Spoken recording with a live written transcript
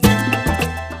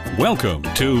Welcome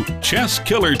to Chess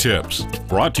Killer Tips,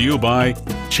 brought to you by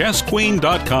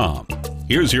ChessQueen.com.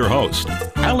 Here's your host,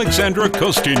 Alexandra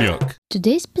Kostyniuk.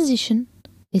 Today's position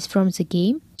is from the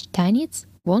game Steinitz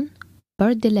won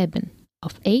Bird 11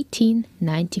 of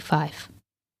 1895.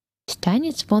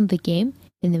 Steinitz won the game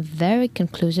in a very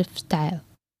conclusive style.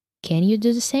 Can you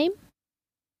do the same?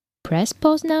 Press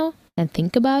pause now and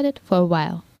think about it for a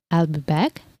while. I'll be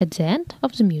back at the end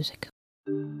of the music.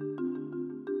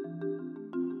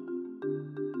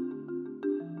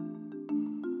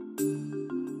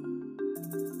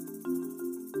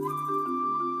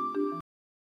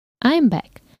 I'm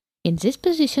back. In this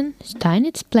position,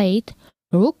 Steinitz played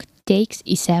Rook takes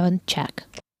e7 check.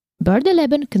 Bird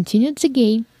 11 continued the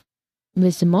game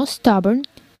with the most stubborn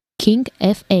King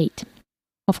f8.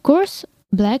 Of course,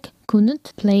 Black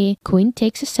couldn't play Queen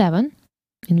takes e7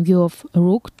 in view of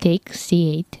Rook takes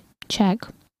c8 check.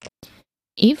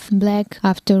 If Black,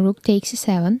 after Rook takes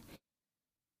e7,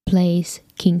 plays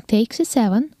King takes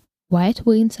e7, White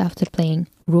wins after playing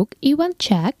Rook e1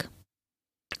 check,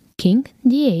 King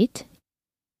d8.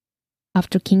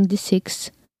 After King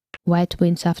d6, White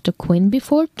wins after Queen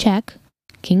b4 check,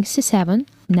 King c7,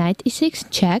 Knight e6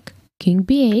 check, King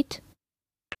b8,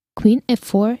 Queen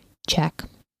f4 check.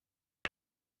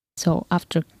 So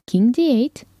after King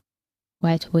d8,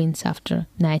 White wins after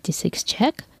Knight e6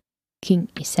 check, King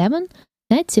e7,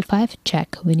 Knight c5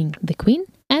 check, winning the Queen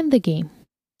and the game.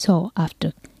 So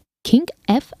after King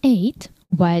f8,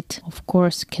 White, of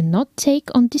course, cannot take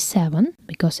on d7,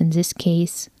 because in this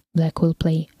case, Black will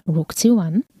play Rook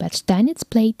c1, but Steinitz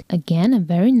played again a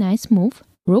very nice move,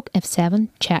 Rook f7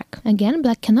 check. Again,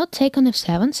 Black cannot take on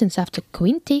f7, since after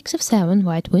Queen takes f7,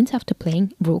 White wins after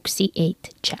playing Rook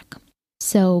c8 check.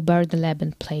 So Bird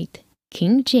 11 played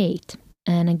King g8,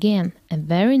 and again, a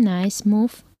very nice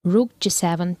move, Rook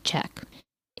g7 check.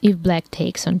 If Black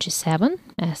takes on g7,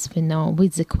 as we know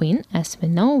with the Queen, as we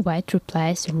know, White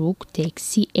replies Rook takes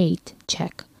c8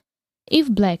 check. If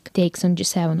Black takes on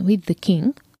g7 with the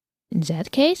King, in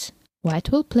that case,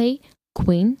 White will play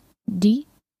Queen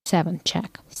d7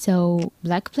 check. So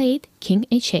Black played King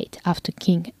h8. After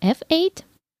King f8,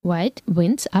 White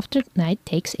wins after Knight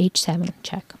takes h7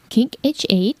 check. King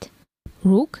h8,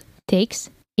 Rook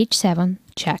takes h7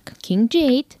 check. King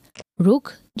g8,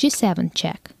 Rook g7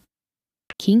 check.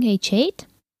 King h8.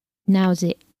 Now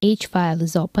the h file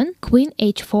is open. Queen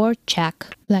h4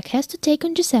 check. Black has to take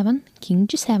on g7, King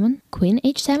g7, Queen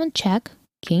h7 check,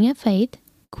 King f8,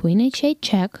 Queen h8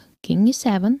 check, King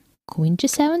e7, Queen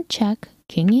g7 check,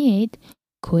 King e8,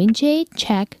 Queen g8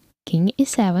 check, King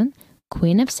e7,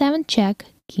 Queen f7 check,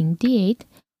 King d8,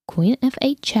 Queen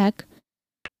f8 check,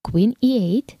 Queen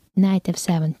e8, Knight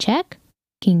f7 check,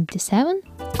 King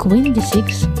d7, Queen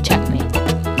d6 checkmate.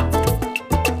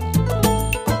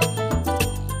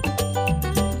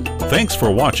 Thanks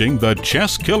for watching the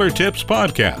Chess Killer Tips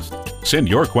podcast. Send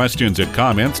your questions and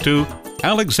comments to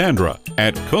Alexandra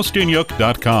at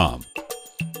Kostyniuk.com.